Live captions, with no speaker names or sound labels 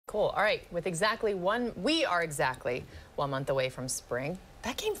Cool. All right. We are exactly 1 month away from spring.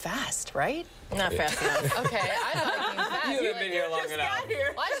 That came fast, right? Not fast enough. Okay, I thought it came fast. You haven't been here long enough.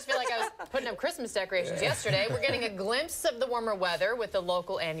 Well, I just feel like I was putting up Christmas decorations yesterday. We're getting a glimpse of the warmer weather with the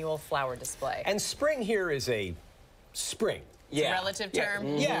local annual flower display. And spring here is a spring. Yeah. Relative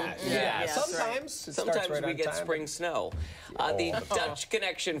term? Yeah. Sometimes we get spring snow. The Dutch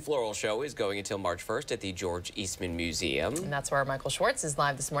Connection Floral Show is going until March 1st at the George Eastman Museum. And that's where Michael Schwartz is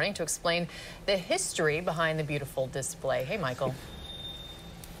live this morning to explain the history behind the beautiful display. Hey, Michael.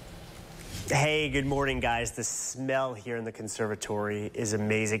 Hey, good morning, guys. The smell here in the conservatory is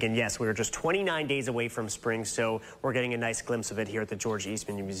amazing. And yes, we are just 29 days away from spring, so we're getting a nice glimpse of it here at the George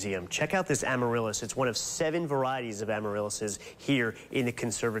Eastman Museum. Check out this amaryllis. It's one of 7 varieties of amaryllises here in the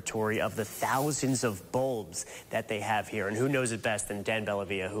conservatory of the thousands of bulbs that they have here. And who knows it best than Dan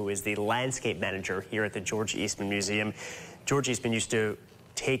Bellavia, who is the landscape manager here at the George Eastman Museum. George Eastman used to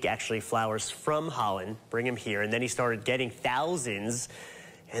take actually flowers from Holland, bring them here, and then he started getting thousands.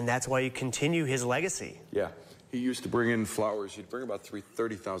 And that's why you continue his legacy. Yeah, he used to bring in flowers. He'd bring about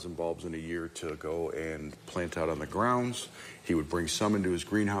 30,000 bulbs in a year to go and plant out on the grounds. He would bring some into his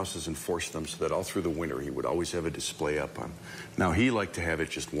greenhouses and force them so that all through the winter he would always have a display up on. Now, he liked to have it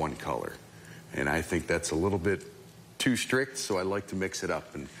just one color. And I think that's a little bit too strict, so I like to mix it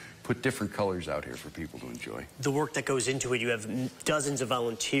up and put different colors out here for people to enjoy. The work that goes into it, you have dozens of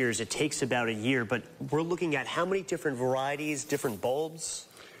volunteers. It takes about a year, but we're looking at how many different varieties, different bulbs?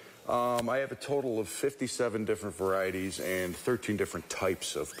 I have a total of 57 different varieties and 13 different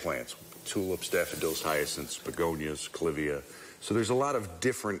types of plants. Tulips, daffodils, hyacinths, begonias, clivia. So there's a lot of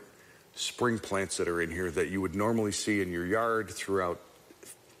different spring plants that are in here that you would normally see in your yard throughout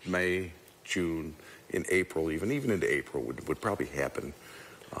May, June, in April, even into April would probably happen.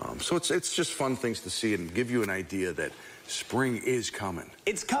 So it's just fun things to see and give you an idea that spring is coming.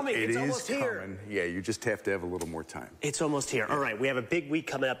 It's coming. It's almost here. Yeah, you just have to have a little more time. It's almost here. All right, we have a big week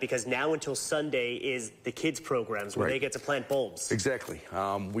coming up because now until Sunday is the kids' programs where they get to plant bulbs. Exactly.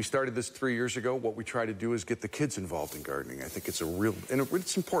 We started this 3 years ago. What we try to do is get the kids involved in gardening. I think it's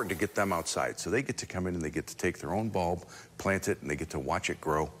it's important to get them outside. So they get to come in and they get to take their own bulb, plant it, and they get to watch it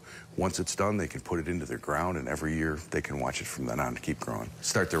grow. Once it's done, they can put it into their ground, and every year they can watch it from then on to keep growing.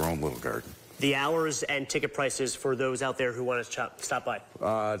 Start their own little garden. The hours and ticket prices for those out there who want to stop by?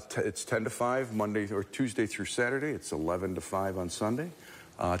 It's 10 to 5, Monday or Tuesday through Saturday. It's 11 to 5 on Sunday.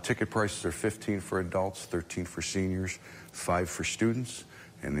 Ticket prices are $15 for adults, $13 for seniors, $5 for students.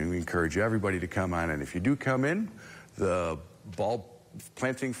 And then we encourage everybody to come on. And if you do come in, the bulb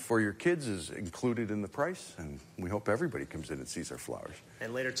planting for your kids is included in the price. And we hope everybody comes in and sees our flowers.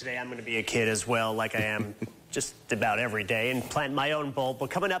 And later today, I'm going to be a kid as well, like I am just about every day, and plant my own bulb. But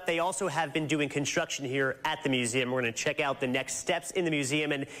coming up, they also have been doing construction here at the museum. We're going to check out the next steps in the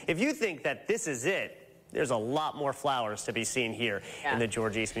museum. And if you think that this is it, there's a lot more flowers to be seen here in the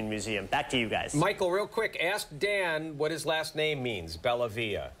George Eastman Museum. Back to you guys. Michael, real quick, ask Dan what his last name means,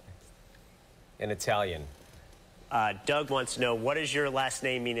 Bellavia, in Italian. Doug wants to know, what does your last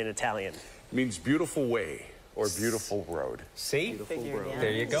name mean in Italian? It means beautiful way or beautiful road. See? Beautiful road.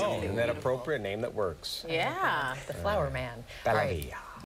 There you go. Isn't that appropriate? Name that works. Yeah, the flower man. Bellavia.